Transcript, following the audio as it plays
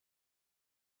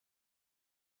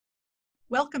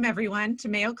Welcome everyone to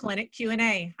Mayo Clinic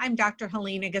Q&A. I'm Dr.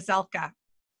 Helena Gazelka.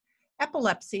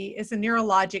 Epilepsy is a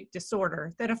neurologic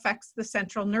disorder that affects the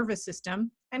central nervous system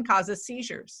and causes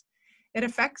seizures. It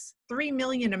affects 3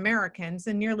 million Americans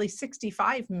and nearly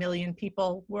 65 million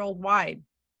people worldwide.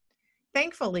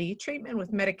 Thankfully, treatment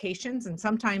with medications and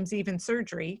sometimes even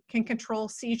surgery can control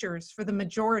seizures for the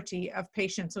majority of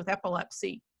patients with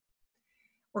epilepsy.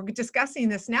 We're discussing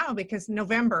this now because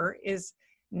November is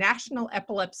National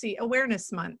Epilepsy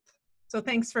Awareness Month. So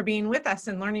thanks for being with us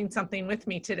and learning something with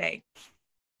me today.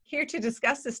 Here to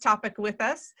discuss this topic with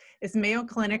us is Mayo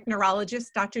Clinic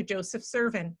neurologist, Dr. Joseph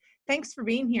Sirven. Thanks for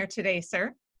being here today,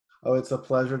 sir. Oh, it's a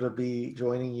pleasure to be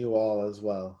joining you all as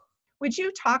well. Would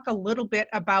you talk a little bit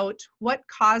about what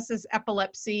causes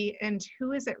epilepsy and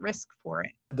who is at risk for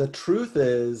it? The truth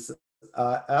is,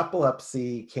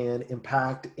 epilepsy can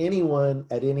impact anyone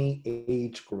at any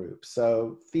age group.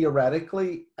 So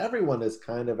theoretically, everyone is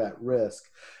kind of at risk,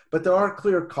 but there are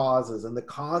clear causes, and the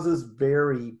causes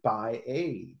vary by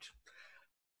age.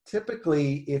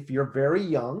 Typically, if you're very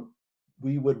young,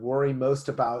 we would worry most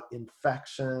about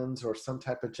infections or some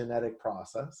type of genetic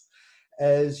process.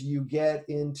 As you get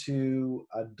into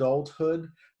adulthood,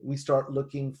 we start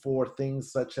looking for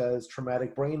things such as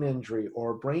traumatic brain injury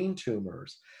or brain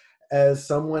tumors. As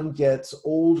someone gets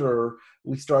older,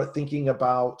 we start thinking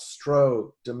about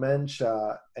stroke,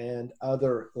 dementia, and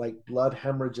other like blood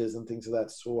hemorrhages and things of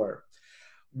that sort.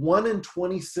 1 in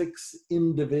 26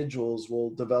 individuals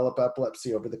will develop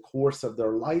epilepsy over the course of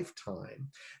their lifetime.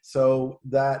 So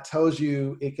that tells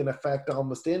you it can affect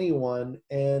almost anyone,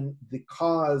 and the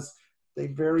cause, they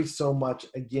vary so much,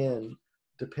 again,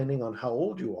 depending on how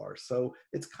old you are. So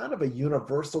it's kind of a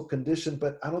universal condition,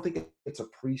 but I don't think it's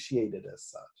appreciated as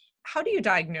such. How do you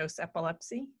diagnose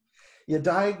epilepsy? Yeah,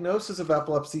 diagnosis of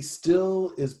epilepsy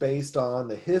still is based on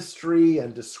the history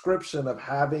and description of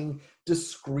having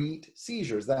discrete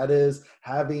seizures. That is,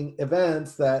 having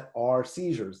events that are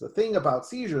seizures. The thing about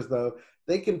seizures, though,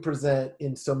 they can present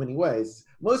in so many ways.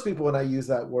 Most people, when I use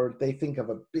that word, they think of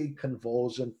a big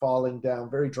convulsion, falling down,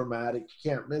 very dramatic,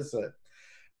 you can't miss it.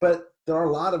 But there are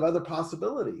a lot of other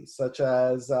possibilities, such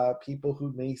as people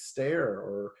who may stare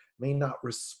or may not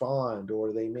respond,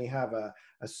 or they may have a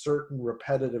certain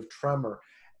repetitive tremor.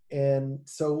 And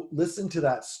so listen to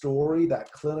that story,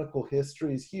 that clinical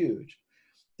history is huge.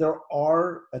 There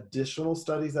are additional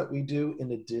studies that we do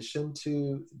in addition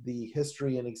to the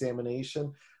history and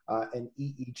examination. An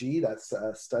EEG, that's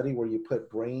a study where you put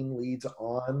brain leads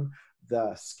on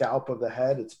the scalp of the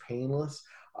head. It's painless.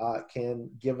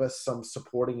 Can give us some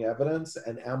supporting evidence.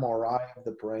 An MRI of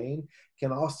the brain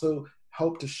can also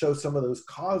help to show some of those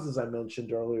causes I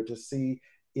mentioned earlier to see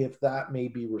if that may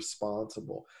be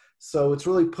responsible. So it's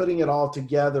really putting it all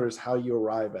together is how you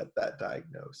arrive at that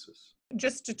diagnosis.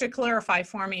 Just to clarify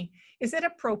for me, is it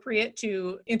appropriate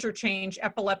to interchange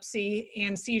epilepsy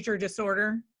and seizure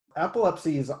disorder?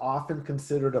 Epilepsy is often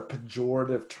considered a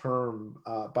pejorative term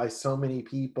by so many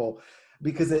people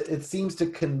because it seems to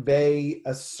convey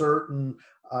a certain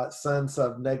sense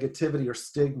of negativity or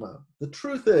stigma. The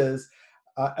truth is,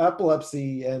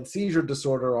 epilepsy and seizure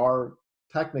disorder are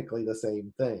technically the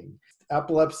same thing.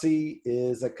 Epilepsy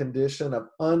is a condition of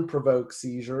unprovoked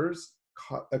seizures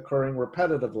occurring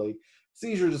repetitively.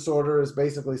 Seizure disorder is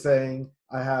basically saying,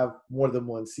 I have more than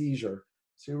one seizure.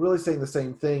 So you're really saying the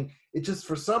same thing. It just,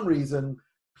 for some reason,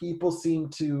 people seem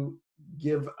to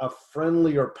give a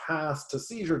friendlier pass to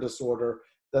seizure disorder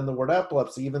than the word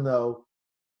epilepsy, even though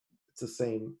it's the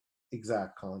same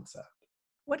exact concept.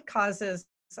 What causes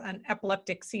an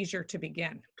epileptic seizure to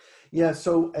begin? Yeah,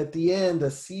 so at the end, a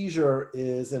seizure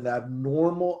is an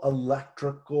abnormal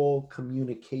electrical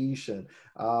communication,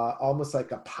 almost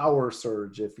like a power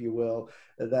surge, if you will,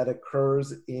 that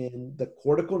occurs in the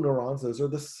cortical neurons. Those are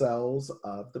the cells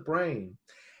of the brain.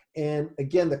 And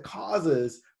again, the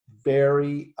causes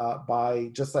vary by,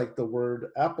 just like the word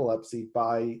epilepsy,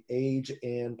 by age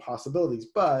and possibilities.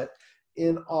 But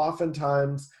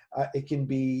oftentimes, it can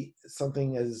be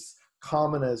something as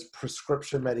common as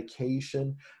prescription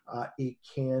medication. It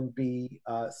can be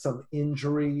some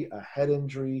injury, a head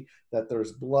injury, that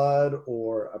there's blood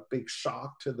or a big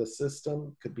shock to the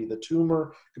system. Could be the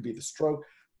tumor, could be the stroke,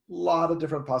 a lot of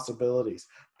different possibilities.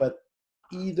 But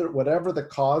whatever the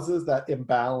causes, that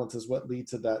imbalance is what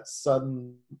leads to that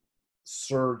sudden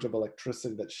surge of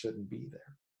electricity that shouldn't be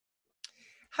there.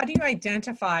 How do you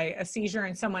identify a seizure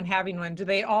in someone having one? Do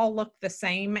they all look the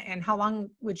same, and how long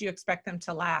would you expect them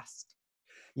to last?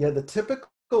 Yeah, the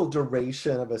typical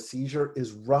duration of a seizure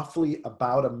is roughly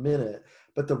about a minute,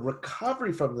 but the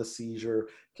recovery from the seizure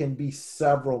can be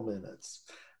several minutes.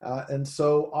 And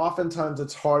so oftentimes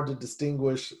it's hard to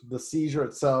distinguish the seizure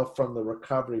itself from the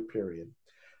recovery period.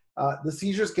 The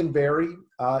seizures can vary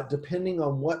depending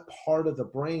on what part of the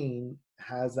brain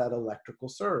has that electrical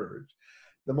surge.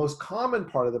 The most common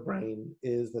part of the brain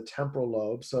is the temporal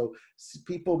lobe. So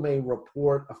people may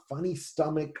report a funny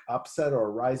stomach upset or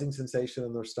a rising sensation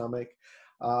in their stomach.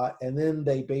 And then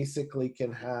they basically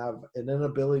can have an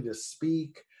inability to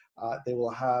speak. They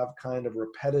will have kind of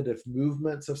repetitive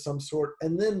movements of some sort.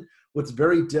 And then what's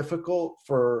very difficult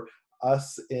for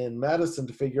us in medicine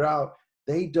to figure out,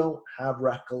 they don't have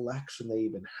recollection they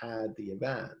even had the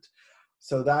event.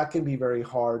 So that can be very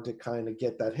hard to kind of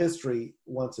get that history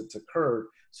once it's occurred.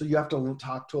 So you have to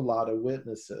talk to a lot of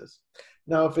witnesses.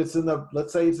 Now, if it's in the,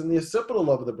 let's say it's in the occipital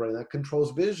lobe of the brain that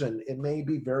controls vision, it may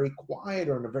be very quiet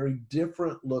or in a very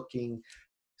different looking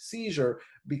seizure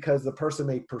because the person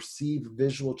may perceive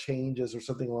visual changes or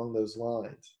something along those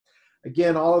lines.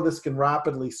 Again, all of this can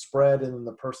rapidly spread and then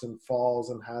the person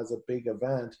falls and has a big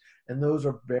event. And those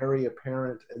are very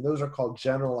apparent, and those are called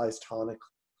generalized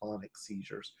tonic-clonic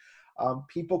seizures.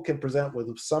 People can present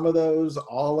with some of those,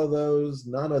 all of those,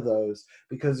 none of those,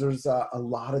 because there's a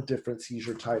lot of different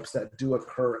seizure types that do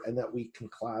occur and that we can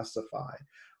classify.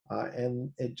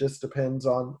 And it just depends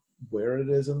on where it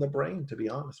is in the brain, to be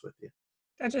honest with you.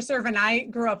 Dr. Sirven, I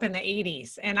grew up in the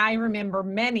 80s, and I remember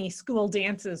many school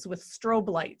dances with strobe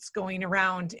lights going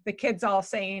around, the kids all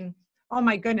saying, "Oh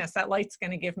my goodness, that light's going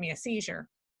to give me a seizure."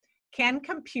 Can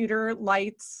computer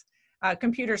lights,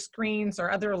 computer screens,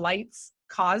 or other lights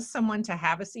cause someone to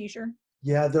have a seizure?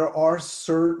 Yeah, there are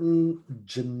certain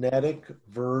genetic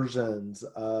versions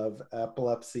of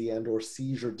epilepsy and or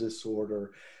seizure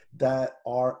disorder that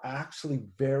are actually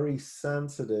very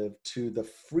sensitive to the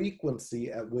frequency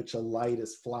at which a light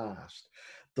is flashed.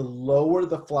 The lower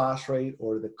the flash rate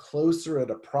or the closer it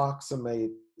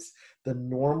approximates the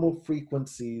normal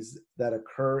frequencies that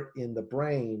occur in the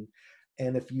brain,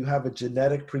 and if you have a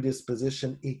genetic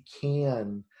predisposition, it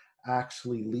can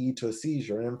actually lead to a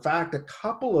seizure. And in fact, a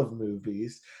couple of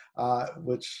movies,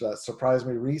 which surprised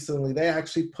me recently, they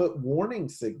actually put warning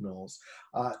signals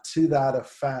to that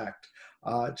effect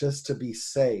just to be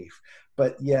safe.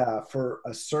 But yeah, for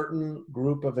a certain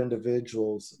group of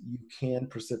individuals, you can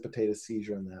precipitate a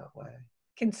seizure in that way.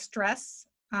 Can stress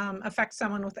affect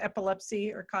someone with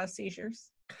epilepsy or cause seizures?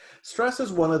 Stress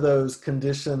is one of those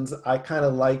conditions I kind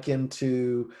of liken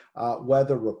to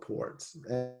weather reports.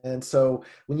 And so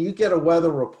when you get a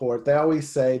weather report, they always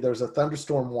say there's a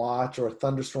thunderstorm watch or a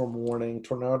thunderstorm warning,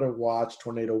 tornado watch,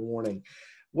 tornado warning.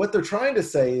 What they're trying to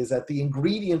say is that the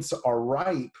ingredients are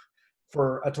ripe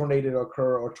for a tornado to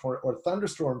occur or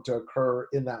thunderstorm to occur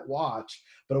in that watch,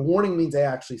 but a warning means they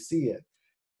actually see it.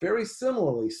 Very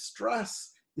similarly, stress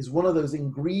is one of those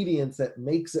ingredients that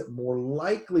makes it more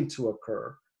likely to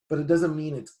occur, but it doesn't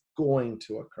mean it's going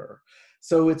to occur.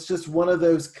 So it's just one of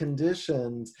those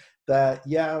conditions that,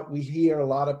 yeah, we hear a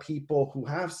lot of people who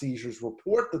have seizures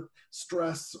report that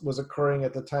stress was occurring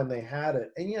at the time they had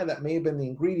it. And yeah, that may have been the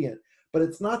ingredient, but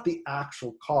it's not the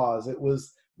actual cause. It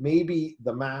was maybe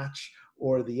the match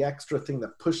or the extra thing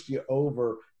that pushed you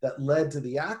over that led to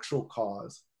the actual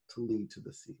cause to lead to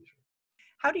the seizure.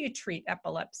 How do you treat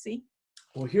epilepsy?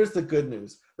 Well, here's the good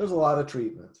news. There's a lot of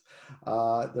treatments.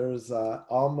 There's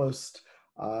almost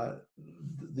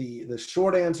the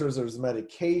short answer is there's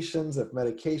medications. If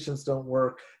medications don't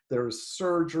work, there's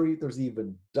surgery. There's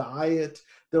even diet.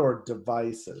 There are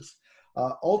devices.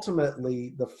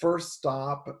 Ultimately, the first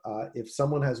stop, if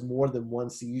someone has more than one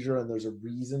seizure and there's a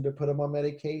reason to put them on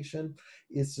medication,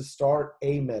 is to start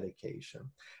a medication.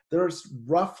 There's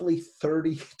roughly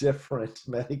 30 different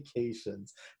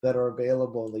medications that are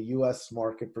available in the US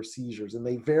market for seizures, and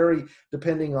they vary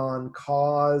depending on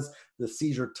cause, the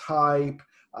seizure type,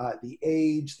 the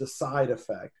age, the side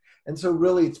effect. And so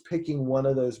really it's picking one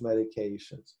of those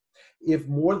medications. If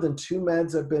more than 2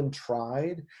 meds have been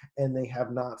tried and they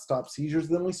have not stopped seizures,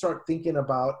 then we start thinking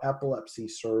about epilepsy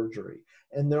surgery.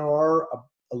 And there are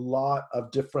a lot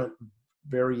of different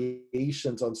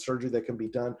variations on surgery that can be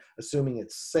done, assuming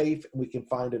it's safe and we can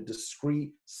find a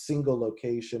discrete single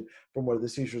location from where the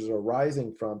seizures are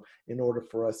arising from in order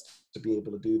for us to be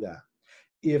able to do that.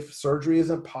 If surgery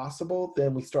isn't possible,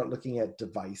 then we start looking at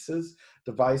devices.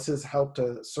 Devices help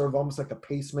to serve almost like a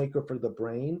pacemaker for the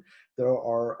brain. There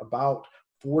are about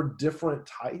 4 different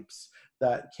types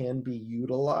that can be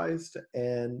utilized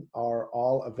and are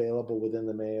all available within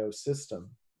the Mayo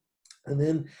system. And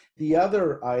then the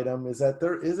other item is that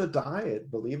there is a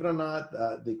diet, believe it or not,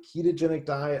 the ketogenic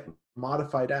diet,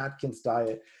 modified Atkins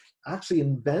diet, actually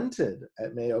invented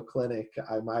at Mayo Clinic,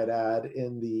 I might add,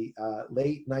 in the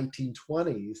late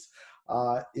 1920s.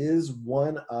 is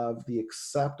one of the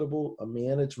acceptable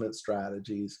management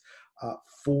strategies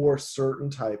for certain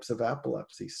types of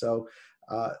epilepsy. So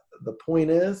the point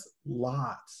is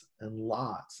lots and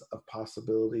lots of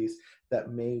possibilities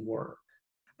that may work.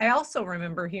 I also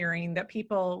remember hearing that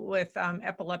people with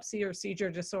epilepsy or seizure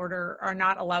disorder are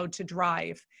not allowed to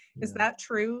drive. Is Yeah. that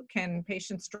true? Can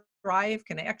patients drive?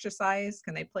 Can they exercise?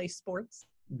 Can they play sports?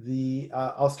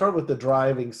 I'll start with the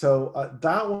driving. So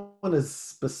that one is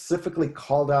specifically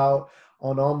called out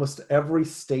on almost every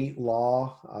state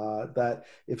law that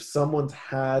if someone's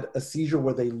had a seizure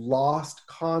where they lost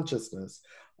consciousness,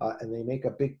 and they make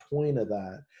a big point of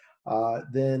that,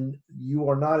 then you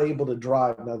are not able to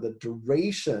drive. Now, the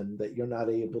duration that you're not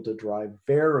able to drive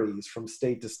varies from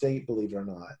state to state, believe it or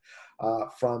not.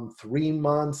 From 3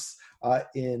 months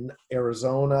in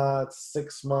Arizona,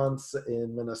 6 months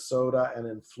in Minnesota, and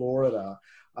in Florida.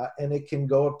 And it can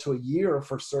go up to a year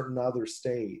for certain other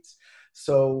states.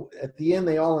 So at the end,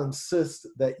 they all insist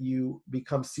that you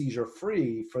become seizure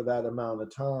free for that amount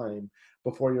of time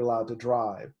before you're allowed to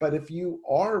drive. But if you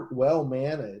are well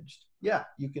managed, yeah,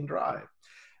 you can drive.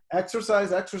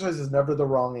 Exercise is never the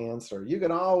wrong answer. You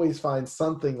can always find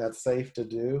something that's safe to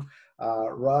do.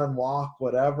 Run, walk,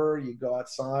 whatever, you go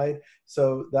outside.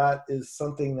 So that is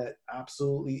something that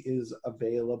absolutely is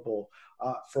available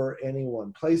for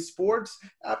anyone. Play sports,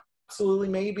 absolutely.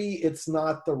 Maybe it's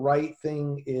not the right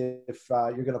thing if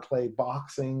you're going to play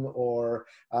boxing, or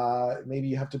maybe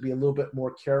you have to be a little bit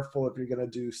more careful if you're going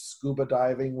to do scuba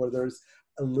diving, where there's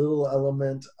a little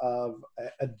element of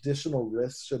additional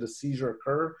risk should a seizure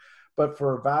occur. But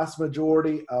for a vast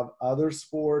majority of other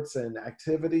sports and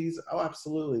activities, oh,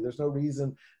 absolutely. There's no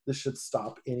reason this should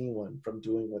stop anyone from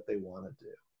doing what they want to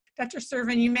do. Dr.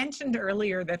 Sirven, you mentioned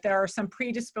earlier that there are some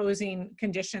predisposing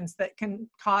conditions that can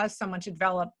cause someone to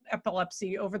develop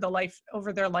epilepsy over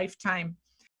their lifetime.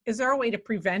 Is there a way to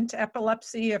prevent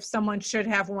epilepsy if someone should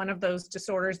have one of those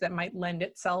disorders that might lend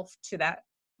itself to that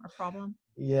problem?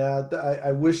 Yeah,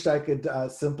 I wish I could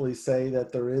simply say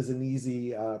that there is an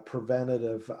easy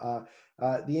preventative.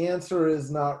 The answer is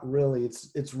not really.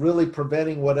 It's really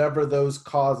preventing whatever those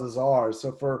causes are.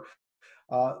 So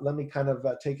let me kind of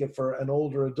take it for an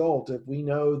older adult. If we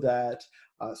know that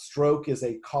stroke is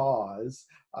a cause,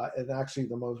 and actually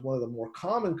one of the more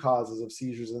common causes of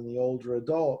seizures in the older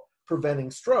adult, preventing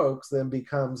strokes then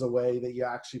becomes a way that you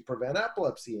actually prevent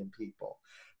epilepsy in people.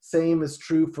 Same is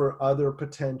true for other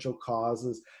potential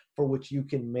causes for which you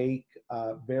can make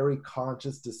very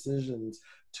conscious decisions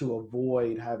to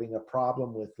avoid having a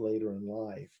problem with later in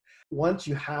life. Once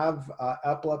you have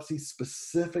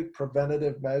epilepsy-specific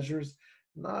preventative measures,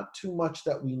 not too much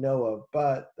that we know of,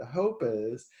 but the hope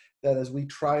is that as we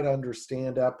try to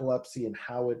understand epilepsy and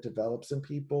how it develops in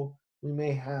people, we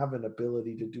may have an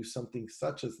ability to do something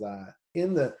such as that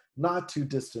in the not too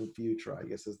distant future, I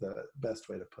guess is the best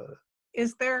way to put it.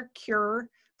 Is there a cure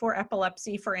for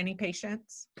epilepsy for any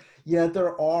patients? Yeah,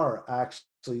 there are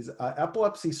actually.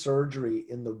 Epilepsy surgery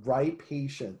in the right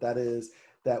patient, that is,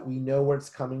 that we know where it's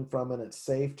coming from and it's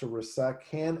safe to resect,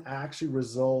 can actually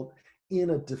result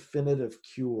in a definitive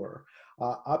cure.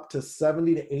 Up to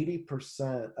 70 to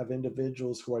 80% of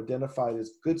individuals who are identified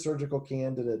as good surgical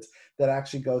candidates that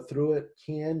actually go through it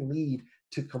can lead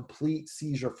to complete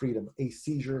seizure freedom, a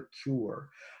seizure cure.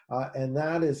 And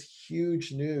that is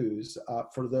huge news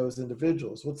for those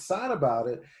individuals. What's sad about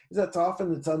it is that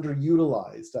often it's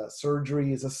underutilized.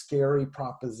 Surgery is a scary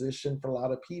proposition for a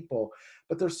lot of people,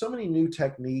 but there's so many new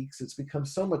techniques. It's become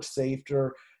so much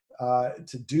safer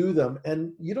to do them.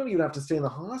 And you don't even have to stay in the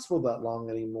hospital that long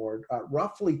anymore.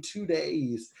 Roughly 2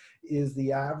 days is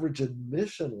the average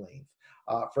admission length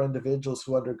for individuals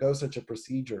who undergo such a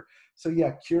procedure. So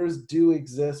yeah, cures do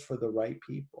exist for the right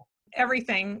people.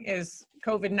 Everything is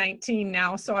COVID-19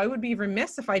 now, so I would be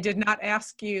remiss if I did not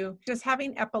ask you, does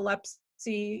having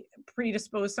epilepsy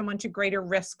predispose someone to greater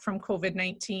risk from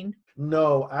COVID-19?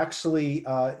 No, actually,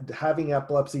 having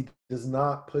epilepsy does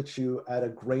not put you at a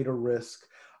greater risk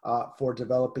for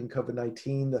developing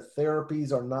COVID-19. The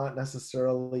therapies are not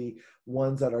necessarily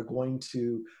ones that are going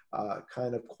to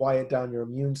kind of quiet down your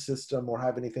immune system or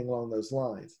have anything along those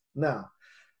lines. Now,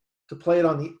 to play it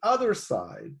on the other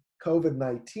side,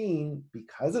 COVID-19,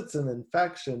 because it's an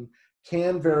infection,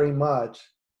 can very much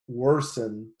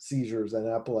worsen seizures and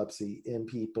epilepsy in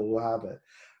people who have it.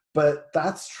 But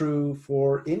that's true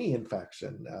for any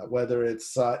infection, whether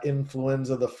it's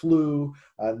influenza, the flu,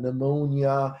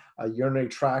 pneumonia, a urinary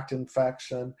tract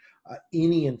infection.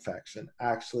 Any infection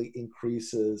actually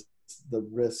increases the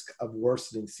risk of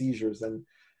worsening seizures. And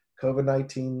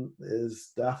COVID-19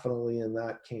 is definitely in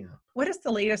that camp. What is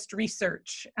the latest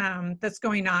research that's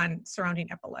going on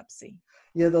surrounding epilepsy?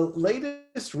 Yeah, the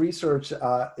latest research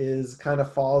is kind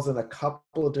of falls in a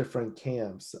couple of different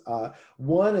camps.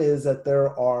 One is that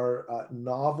there are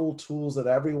novel tools that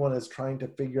everyone is trying to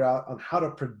figure out on how to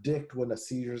predict when a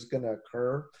seizure is going to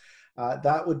occur.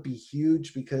 That would be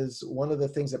huge, because one of the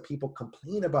things that people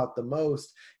complain about the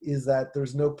most is that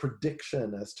there's no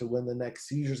prediction as to when the next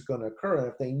seizure is going to occur. And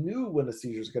if they knew when a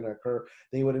seizure is going to occur,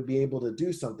 they would be able to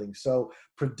do something. So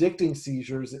predicting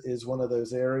seizures is one of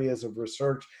those areas of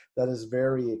research that is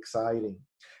very exciting.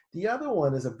 The other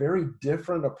one is a very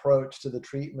different approach to the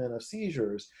treatment of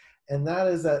seizures, and that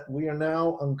is that we are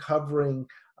now uncovering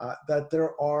that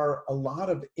there are a lot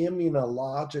of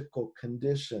immunological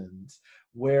conditions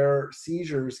where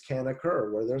seizures can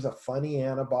occur, where there's a funny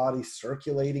antibody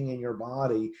circulating in your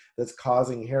body that's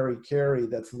causing hara-kiri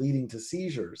that's leading to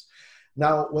seizures.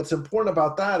 Now, what's important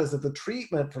about that is that the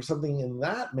treatment for something in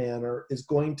that manner is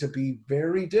going to be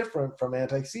very different from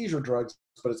anti-seizure drugs,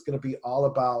 but it's going to be all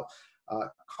about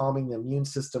calming the immune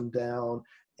system down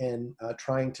and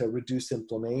trying to reduce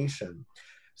inflammation.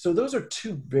 So those are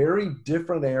two very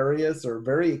different areas. They're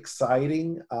very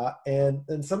exciting and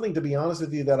something, to be honest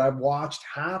with you, that I've watched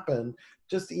happen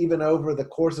just even over the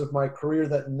course of my career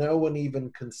that no one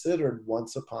even considered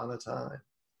once upon a time.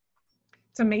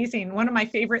 It's amazing. One of my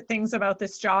favorite things about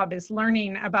this job is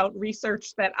learning about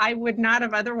research that I would not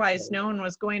have otherwise known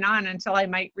was going on until I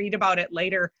might read about it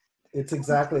later.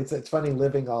 It's funny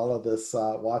living all of this,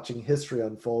 watching history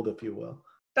unfold, if you will.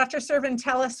 Dr. Sirven,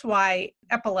 tell us why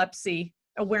Epilepsy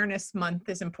Awareness Month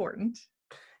is important.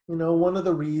 You know, one of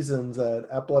the reasons that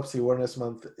Epilepsy Awareness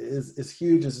Month is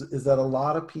huge is that a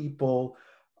lot of people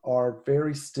are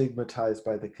very stigmatized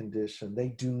by the condition. They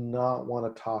do not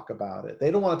want to talk about it. They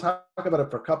don't want to talk about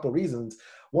it for a couple of reasons.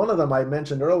 One of them I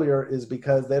mentioned earlier is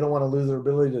because they don't want to lose their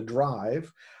ability to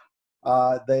drive.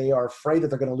 They are afraid that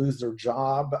they're going to lose their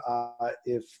job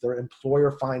if their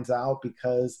employer finds out,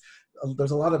 because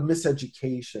there's a lot of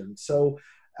miseducation. So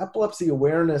Epilepsy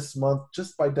Awareness Month,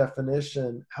 just by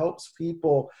definition, helps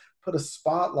people put a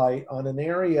spotlight on an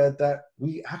area that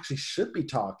we actually should be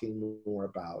talking more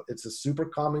about. It's a super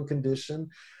common condition.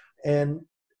 And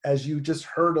as you just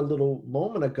heard a little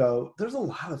moment ago, there's a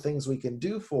lot of things we can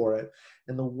do for it.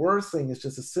 And the worst thing is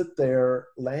just to sit there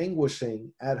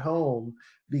languishing at home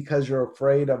because you're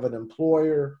afraid of an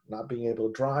employer not being able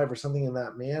to drive or something in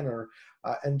that manner,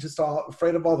 and just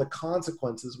afraid of all the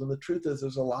consequences, when the truth is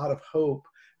there's a lot of hope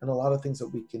and a lot of things that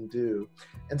we can do.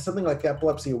 And something like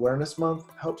Epilepsy Awareness Month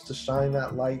helps to shine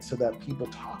that light so that people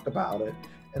talk about it,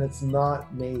 and it's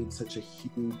not made such a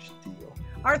huge deal.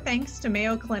 Our thanks to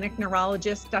Mayo Clinic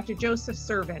neurologist Dr. Joseph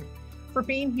Sirven for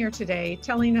being here today,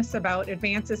 telling us about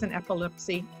advances in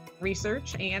epilepsy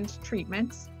research and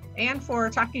treatments, and for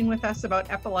talking with us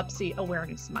about Epilepsy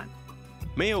Awareness Month.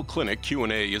 Mayo Clinic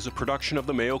Q&A is a production of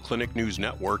the Mayo Clinic News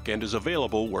Network and is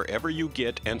available wherever you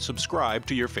get and subscribe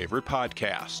to your favorite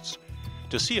podcasts.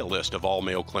 To see a list of all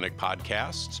Mayo Clinic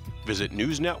podcasts, visit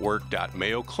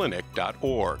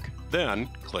newsnetwork.mayoclinic.org. Then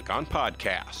click on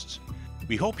Podcasts.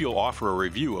 We hope you'll offer a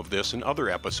review of this and other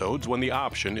episodes when the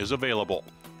option is available.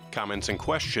 Comments and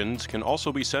questions can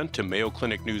also be sent to Mayo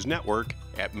Clinic News Network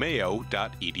at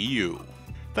mayo.edu.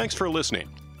 Thanks for listening,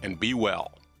 and be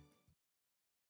well.